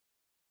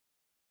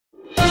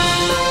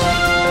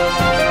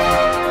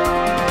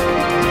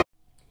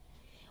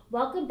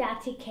Welcome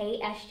back to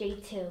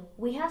KSJ2.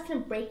 We have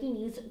some breaking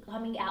news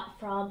coming out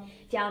from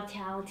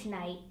downtown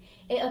tonight.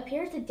 It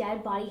appears a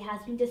dead body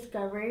has been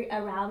discovered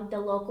around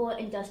the local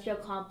industrial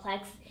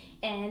complex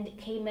and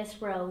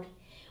KMS Road.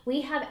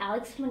 We have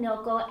Alex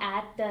Monoko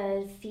at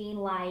the scene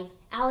live.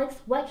 Alex,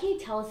 what can you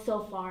tell us so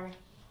far?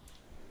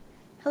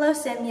 Hello,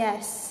 Sim.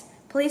 Yes.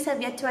 Police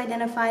have yet to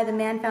identify the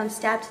man found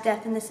stabbed to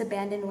death in this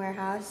abandoned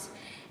warehouse.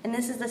 And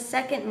this is the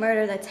second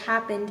murder that's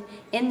happened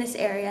in this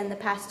area in the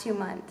past 2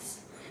 months.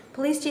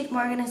 Police Chief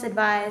Morgan has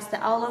advised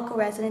that all local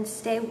residents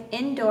stay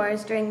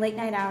indoors during late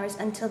night hours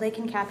until they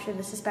can capture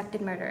the suspected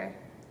murderer.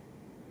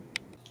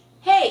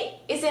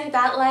 Hey, isn't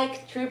that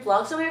like 3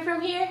 blocks away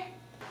from here?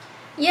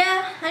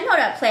 Yeah, I know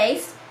that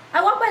place.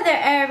 I walk by there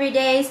every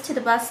day to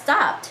the bus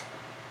stopped.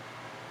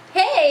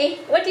 Hey,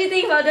 what do you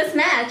think about this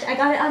match? I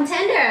got it on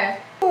tender.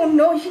 Oh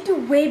no, you can do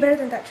way better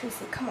than that,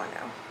 Tracy. Come on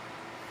now.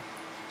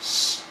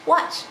 Shh,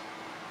 watch.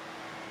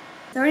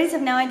 Authorities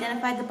have now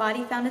identified the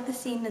body found at the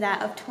scene of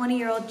that of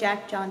 20-year-old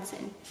Jack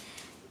Johnson.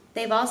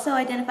 They've also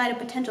identified a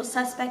potential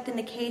suspect in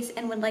the case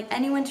and would like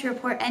anyone to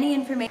report any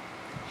information.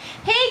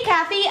 Hey,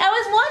 Kathy, I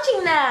was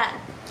watching that.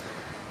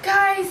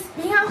 Guys,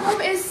 being at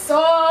home is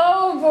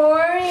so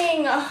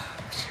boring. Ugh,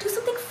 we should do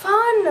something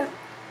fun.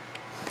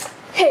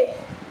 Hey,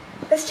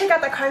 let's check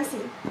out that crime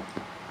scene.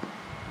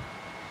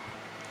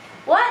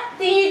 What?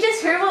 Did you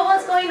just hear what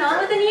was going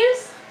on with the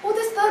news? Well,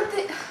 there's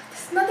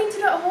nothing to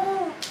do at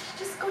home.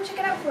 Just go check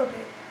it out for a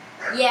bit.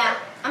 Yeah,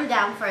 I'm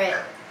down for it.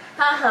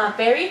 Haha,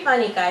 very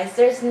funny, guys.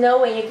 There's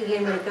no way you could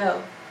get me to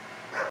go.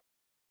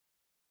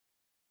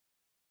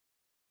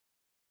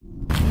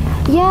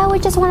 Yeah, we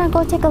just want to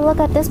go take a look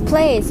at this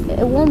place.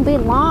 It won't be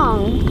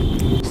long.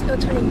 There's no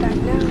turning back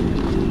now.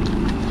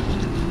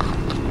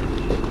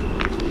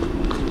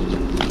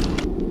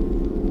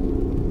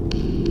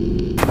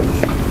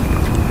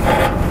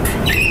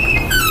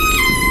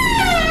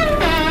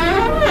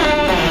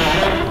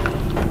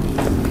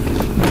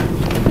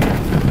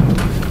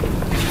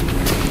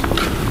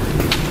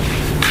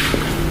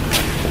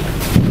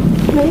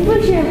 Maybe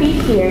we shouldn't be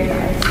here,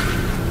 guys.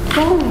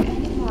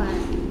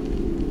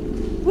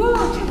 Whoa,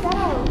 check that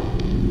out.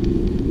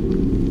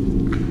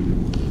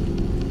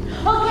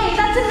 Okay,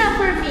 that's enough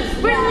for me.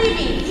 We're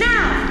leaving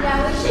now. Yeah,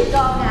 we should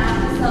go now.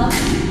 So,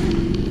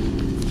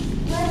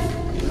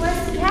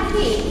 where's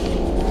Kathy?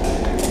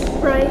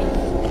 Right.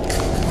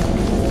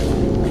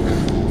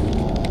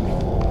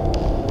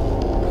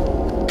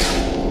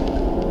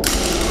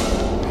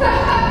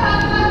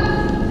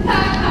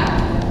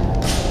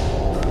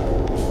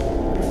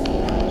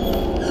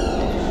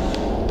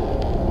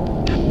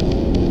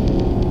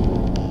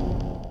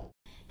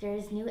 There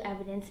is new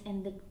evidence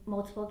in the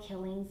multiple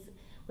killings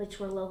which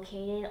were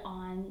located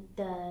on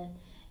the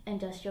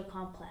industrial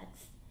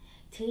complex.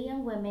 2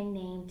 young women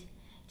named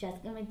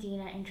Jessica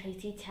Medina and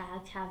Tracy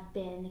Tagged have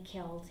been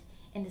killed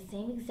in the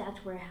same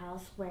exact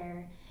warehouse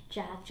where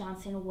Jack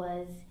Johnson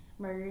was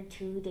murdered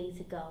 2 days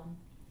ago.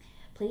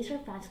 Police are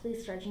frantically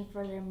searching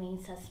for their main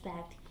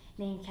suspect,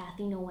 named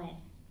Nguyen.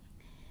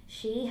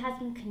 She has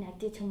been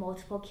connected to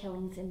multiple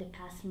killings in the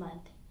past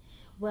month.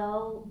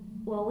 Will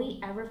we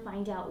ever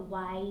find out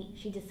why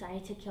she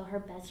decided to kill her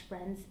best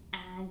friends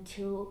and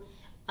 2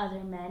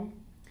 other men?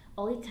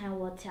 Only time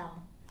will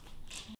tell.